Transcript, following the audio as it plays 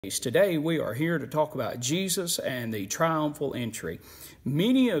Today we are here to talk about Jesus and the triumphal entry.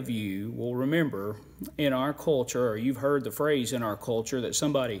 Many of you will remember in our culture, or you've heard the phrase in our culture, that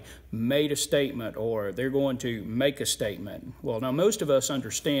somebody made a statement or they're going to make a statement. Well, now most of us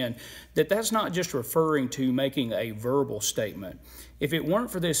understand that that's not just referring to making a verbal statement. If it weren't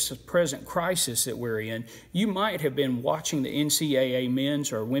for this present crisis that we're in, you might have been watching the NCAA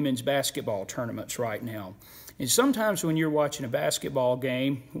men's or women's basketball tournaments right now. And sometimes when you're watching a basketball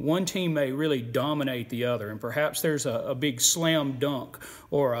game, one team may really dominate the other, and perhaps there's a big slam dunk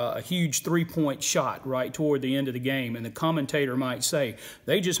or a huge three-point shot right toward the end of the game, and the commentator might say,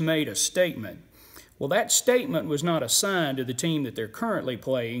 they just made a statement. Well, that statement was not assigned to the team that they're currently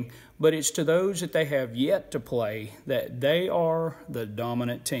playing, but it's to those that they have yet to play, that they are the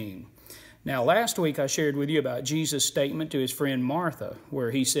dominant team. Now, last week I shared with you about Jesus' statement to his friend Martha, where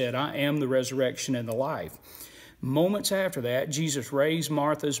he said, I am the resurrection and the life. Moments after that, Jesus raised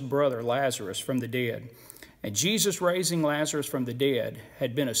Martha's brother Lazarus from the dead. And Jesus raising Lazarus from the dead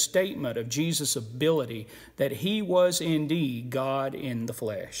had been a statement of Jesus' ability that he was indeed God in the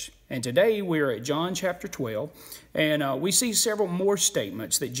flesh. And today we are at John chapter 12, and we see several more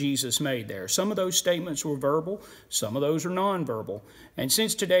statements that Jesus made there. Some of those statements were verbal, some of those are nonverbal. And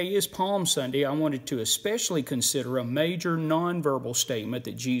since today is Palm Sunday, I wanted to especially consider a major nonverbal statement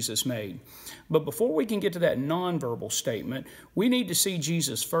that Jesus made. But before we can get to that nonverbal statement, we need to see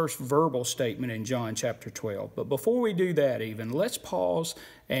Jesus' first verbal statement in John chapter 12. But before we do that even, let's pause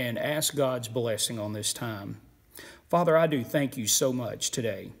and ask God's blessing on this time. Father, I do thank you so much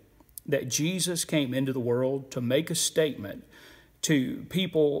today that Jesus came into the world to make a statement to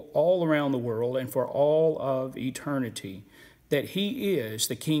people all around the world and for all of eternity that he is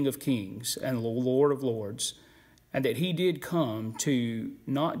the King of Kings and the Lord of Lords, and that he did come to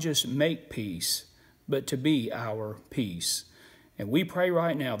not just make peace, but to be our peace. And we pray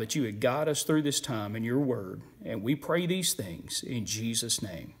right now that you would guide us through this time in your word, and we pray these things in Jesus'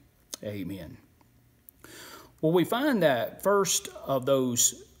 name. Amen. Well, we find that first of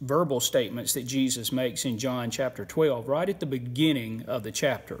those verbal statements that Jesus makes in John chapter 12, right at the beginning of the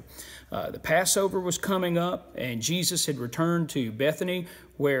chapter. The Passover was coming up, and Jesus had returned to Bethany,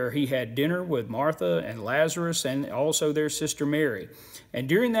 where he had dinner with Martha and Lazarus and also their sister Mary. And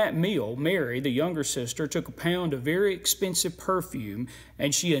during that meal, Mary, the younger sister, took a pound of very expensive perfume,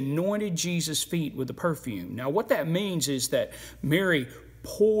 and she anointed Jesus' feet with the perfume. Now, what that means is that Mary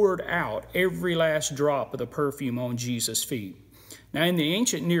poured out every last drop of the perfume on Jesus' feet. Now, in the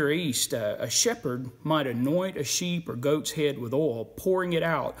ancient Near East, a shepherd might anoint a sheep or goat's head with oil, pouring it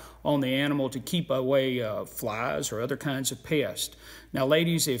out on the animal to keep away flies or other kinds of pests. Now,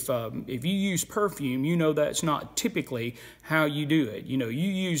 ladies, if you use perfume, you know that's not typically how you do it. You know, you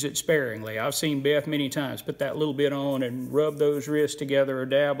use it sparingly. I've seen Beth many times put that little bit on and rub those wrists together or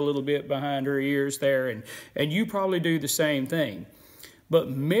dab a little bit behind her ears there, and you probably do the same thing. But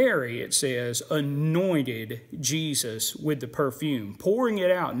Mary, it says, anointed Jesus with the perfume, pouring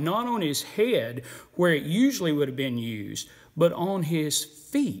it out not on his head where it usually would have been used, but on his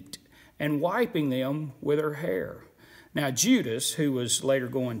feet and wiping them with her hair. Now, Judas, who was later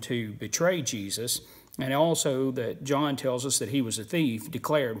going to betray Jesus, and also that John tells us that he was a thief,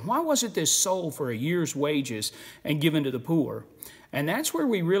 declared, why wasn't this sold for a year's wages and given to the poor? And that's where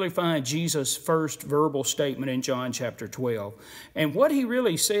we really find Jesus' first verbal statement in John chapter 12. And what he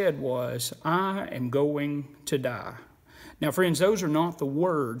really said was, I am going to die. Now, friends, those are not the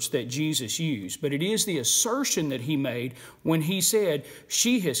words that Jesus used, but it is the assertion that he made when he said,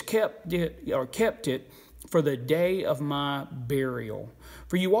 she has kept it for the day of my burial.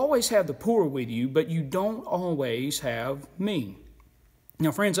 For you always have the poor with you, but you don't always have me.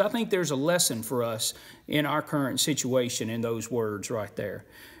 Now, friends, I think there's a lesson for us in our current situation in those words right there.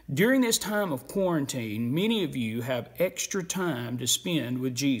 During this time of quarantine, many of you have extra time to spend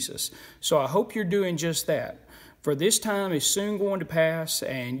with Jesus. So I hope you're doing just that. For this time is soon going to pass,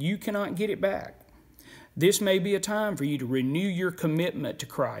 and you cannot get it back. This may be a time for you to renew your commitment to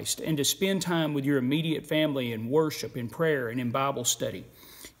Christ and to spend time with your immediate family in worship, in prayer, and in Bible study.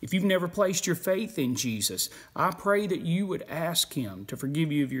 If you've never placed your faith in Jesus, I pray that you would ask him to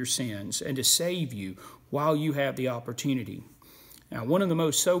forgive you of your sins and to save you while you have the opportunity. Now, one of the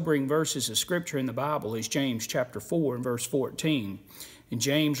most sobering verses of Scripture in the Bible is James chapter 4 and verse 14. And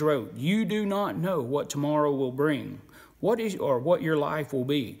James wrote, you do not know what tomorrow will bring, what your life will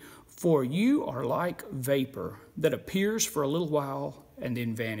be. For you are like vapor that appears for a little while and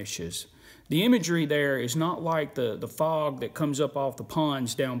then vanishes. The imagery there is not like the fog that comes up off the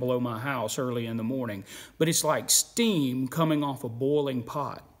ponds down below my house early in the morning, but it's like steam coming off a boiling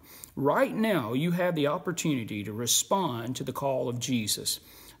pot. Right now, you have the opportunity to respond to the call of Jesus.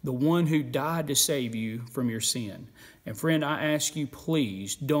 the one who died to save you from your sin. And friend, I ask you,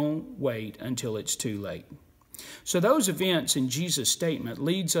 please don't wait until it's too late. So those events in Jesus' statement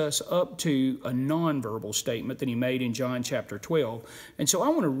leads us up to a nonverbal statement that he made in John chapter 12. And so I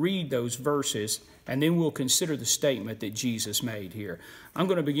want to read those verses, and then we'll consider the statement that Jesus made here. I'm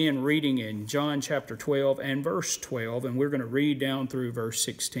going to begin reading in John chapter 12 and verse 12, and we're going to read down through verse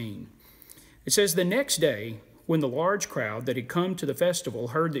 16. It says, "The next day, when the large crowd that had come to the festival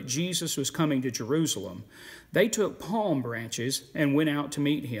heard that Jesus was coming to Jerusalem, they took palm branches and went out to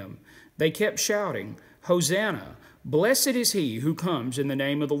meet him. They kept shouting, 'Hosanna! Blessed is he who comes in the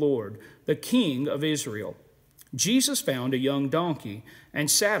name of the Lord, the King of Israel.' Jesus found a young donkey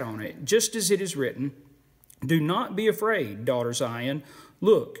and sat on it, just as it is written, 'Do not be afraid, daughter Zion.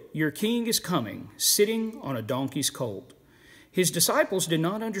 Look, your king is coming, sitting on a donkey's colt.' His disciples did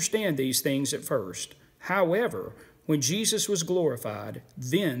not understand these things at first. However, when Jesus was glorified,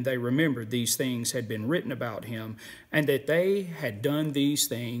 then they remembered these things had been written about him, and that they had done these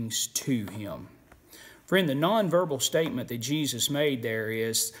things to him." Friend, the nonverbal statement that Jesus made there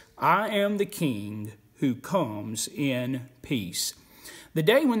is, "I am the King who comes in peace." The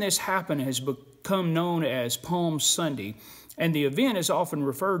day when this happened has become known as Palm Sunday, and the event is often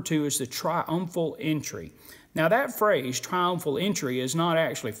referred to as the triumphal entry. Now that phrase, triumphal entry, is not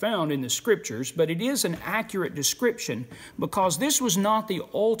actually found in the scriptures, but it is an accurate description because this was not the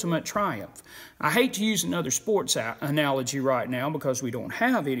ultimate triumph. I hate to use another sports analogy right now because we don't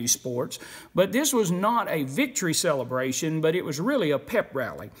have any sports, but this was not a victory celebration, but it was really a pep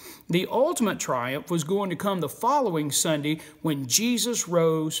rally. The ultimate triumph was going to come the following Sunday when Jesus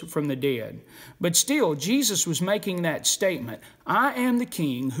rose from the dead. But still, Jesus was making that statement, "I am the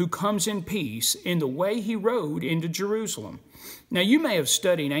King who comes in peace," in the way he rode into Jerusalem. Now, you may have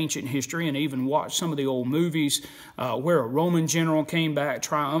studied ancient history and even watched some of the old movies where a Roman general came back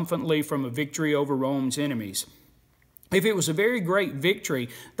triumphantly from a victory over Rome's enemies. If it was a very great victory,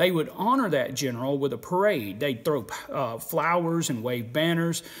 they would honor that general with a parade. They'd throw flowers and wave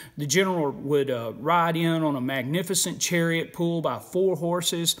banners. The general would ride in on a magnificent chariot pulled by 4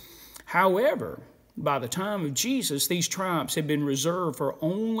 horses. However, by the time of Jesus, these triumphs had been reserved for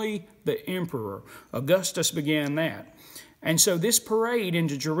only the emperor. Augustus began that. And so this parade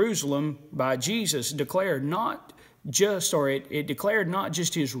into Jerusalem by Jesus declared not just, or it declared not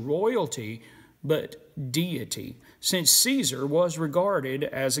just his royalty, but deity, since Caesar was regarded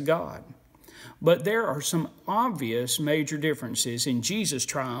as a god. But there are some obvious major differences in Jesus'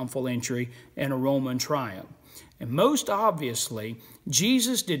 triumphal entry and a Roman triumph. And most obviously,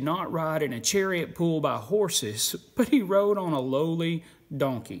 Jesus did not ride in a chariot pulled by horses, but he rode on a lowly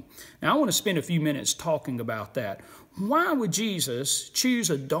donkey. Now, I want to spend a few minutes talking about that. Why would Jesus choose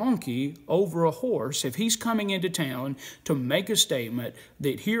a donkey over a horse if he's coming into town to make a statement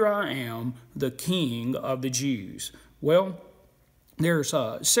that here I am, the King of the Jews? Well, there's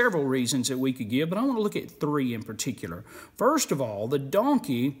several reasons that we could give, but I want to look at 3 in particular. First of all, the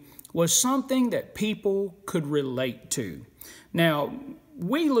donkey was something that people could relate to. Now,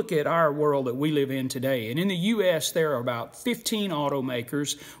 we look at our world that we live in today, and in the U.S. there are about 15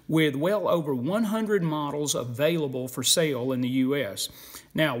 automakers with well over 100 models available for sale in the U.S.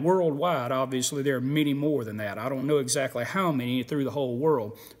 Now, worldwide, obviously, there are many more than that. I don't know exactly how many through the whole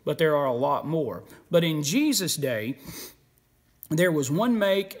world, but there are a lot more. But in Jesus' day, there was one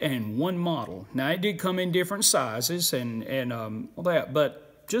make and one model. Now, it did come in different sizes and all that,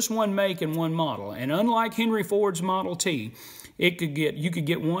 but just one make and one model. And unlike Henry Ford's Model T, you could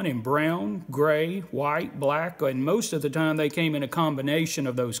get one in brown, gray, white, black, and most of the time they came in a combination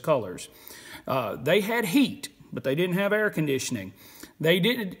of those colors. They had heat, but they didn't have air conditioning. They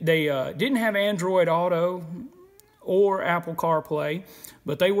didn't have Android Auto or Apple CarPlay,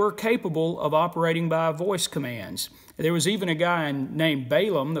 but they were capable of operating by voice commands. There was even a guy named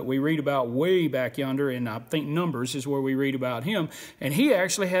Balaam that we read about way back yonder, and I think Numbers is where we read about him, and he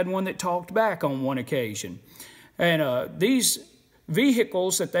actually had one that talked back on one occasion. And these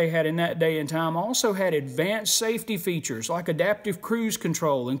vehicles that they had in that day and time also had advanced safety features like adaptive cruise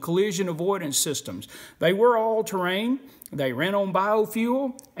control and collision avoidance systems. They were all-terrain, they ran on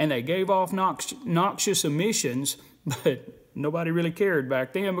biofuel, and they gave off noxious emissions, but nobody really cared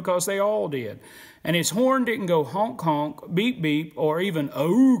back then because they all did. And its horn didn't go honk honk, beep beep, or even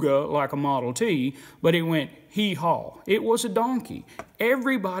auga like a Model T, but it went hee-haw. It was a donkey.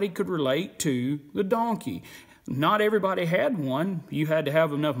 Everybody could relate to the donkey. Not everybody had one. You had to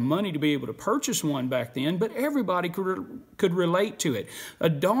have enough money to be able to purchase one back then, but everybody could relate to it. A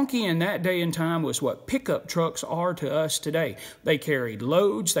donkey in that day and time was what pickup trucks are to us today. They carried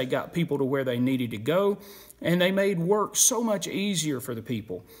loads. They got people to where they needed to go. and they made work so much easier for the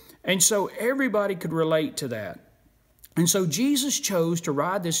people. And so everybody could relate to that. And so Jesus chose to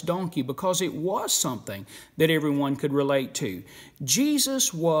ride this donkey because it was something that everyone could relate to.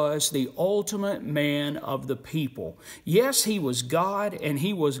 Jesus was the ultimate man of the people. Yes, he was God, and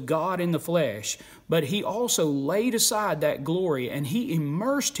he was God in the flesh, but he also laid aside that glory and he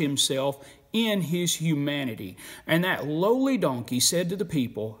immersed himself in his humanity. And that lowly donkey said to the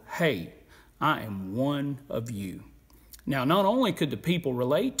people, "Hey, I am one of you." Now, not only could the people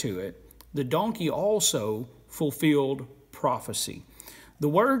relate to it, the donkey also fulfilled prophecy. The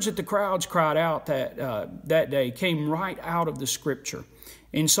words that the crowds cried out that day came right out of the Scripture.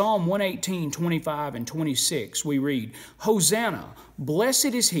 In Psalm 118, 25 and 26, we read, "Hosanna,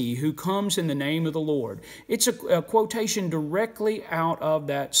 blessed is he who comes in the name of the Lord." It's a quotation directly out of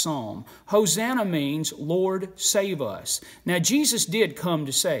that psalm. Hosanna means, "Lord, save us." Now, Jesus did come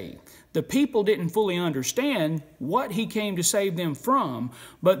to save. The people didn't fully understand what he came to save them from,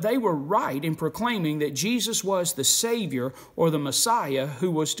 but they were right in proclaiming that Jesus was the Savior or the Messiah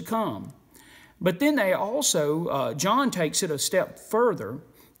who was to come. But then they also, John takes it a step further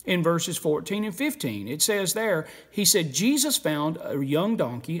in verses 14 and 15. It says there, he said, "Jesus found a young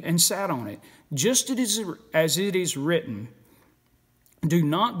donkey and sat on it, just as it is written, 'Do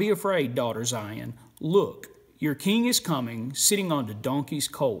not be afraid, daughter Zion. Look, your king is coming, sitting on the donkey's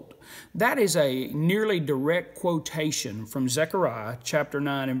colt.'" That is a nearly direct quotation from Zechariah chapter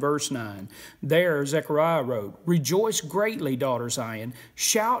 9 and verse 9. There, Zechariah wrote, "Rejoice greatly, daughter Zion.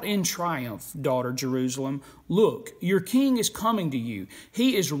 Shout in triumph, daughter Jerusalem. Look, your king is coming to you.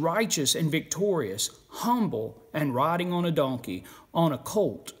 He is righteous and victorious, humble and riding on a donkey, on a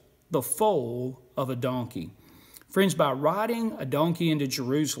colt, the foal of a donkey." Friends, by riding a donkey into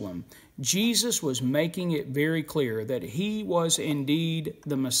Jerusalem, Jesus was making it very clear that he was indeed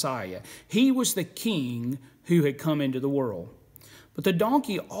the Messiah. He was the king who had come into the world. But the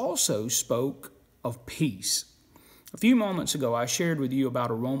donkey also spoke of peace. A few moments ago, I shared with you about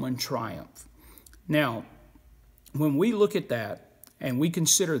a Roman triumph. Now, when we look at that and we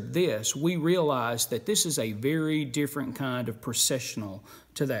consider this, we realize that this is a very different kind of processional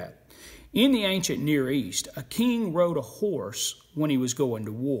to that. In the ancient Near East, a king rode a horse when he was going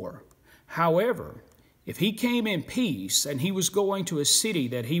to war. However, if he came in peace and he was going to a city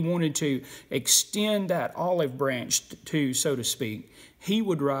that he wanted to extend that olive branch to, so to speak, he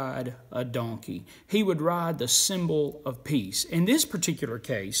would ride a donkey. He would ride the symbol of peace. In this particular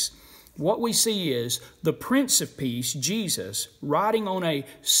case, what we see is the Prince of Peace, Jesus, riding on a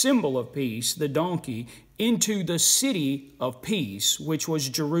symbol of peace, the donkey, into the city of peace, which was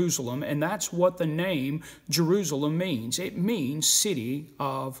Jerusalem, and that's what the name Jerusalem means. It means city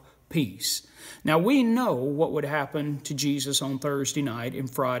of peace. Now, we know what would happen to Jesus on Thursday night and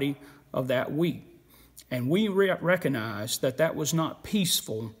Friday of that week, and we recognize that that was not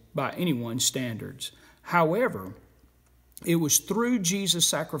peaceful by anyone's standards. However, it was through Jesus'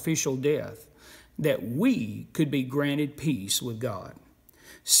 sacrificial death that we could be granted peace with God.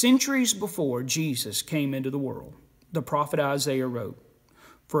 Centuries before Jesus came into the world, the prophet Isaiah wrote,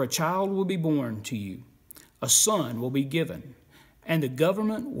 "For a child will be born to you, a son will be given, and the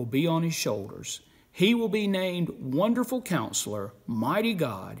government will be on his shoulders. He will be named Wonderful Counselor, Mighty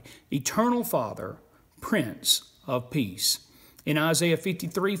God, Eternal Father, Prince of Peace." In Isaiah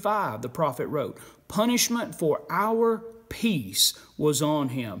 53:5, the prophet wrote, "Punishment for our peace was on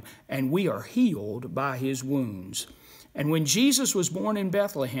him, and we are healed by his wounds." And when Jesus was born in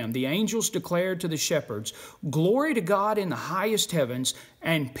Bethlehem, the angels declared to the shepherds, "Glory to God in the highest heavens,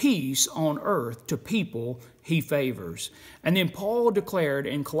 and peace on earth to people he favors." And then Paul declared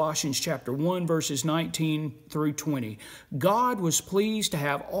in Colossians chapter 1, verses 19 through 20, God was pleased to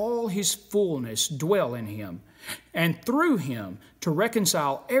have all his fullness dwell in him, and through him to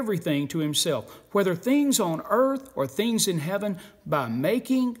reconcile everything to himself, whether things on earth or things in heaven, by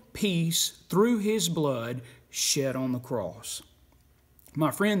making peace through his blood shed on the cross.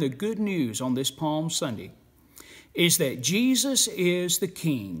 My friend, the good news on this Palm Sunday is that Jesus is the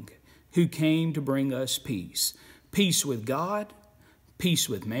King who came to bring us peace. Peace with God, peace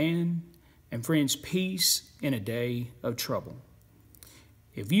with man, and friends, peace in a day of trouble.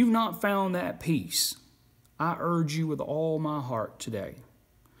 If you've not found that peace, I urge you with all my heart today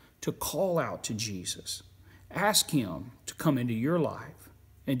to call out to Jesus. Ask him to come into your life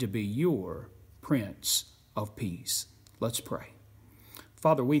and to be your Prince of Peace. Let's pray.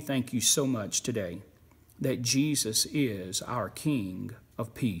 Father, we thank you so much today that Jesus is our King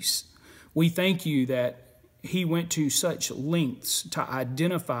of Peace. We thank you that he went to such lengths to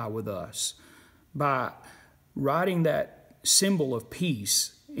identify with us by riding that symbol of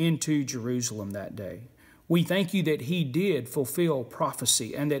peace into Jerusalem that day. We thank you that he did fulfill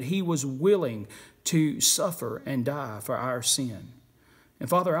prophecy and that he was willing to suffer and die for our sin. And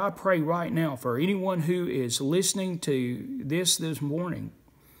Father, I pray right now for anyone who is listening to this morning,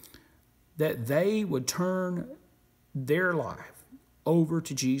 that they would turn their life over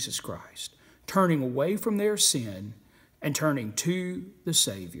to Jesus Christ, turning away from their sin and turning to the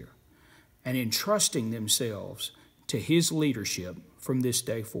Savior, and entrusting themselves to his leadership from this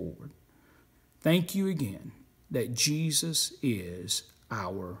day forward. Thank you again that Jesus is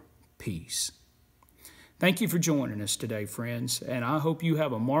our peace. Thank you for joining us today, friends, and I hope you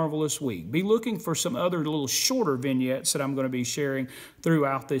have a marvelous week. Be looking for some other little shorter vignettes that I'm going to be sharing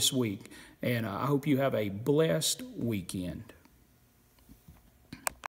throughout this week, and I hope you have a blessed weekend.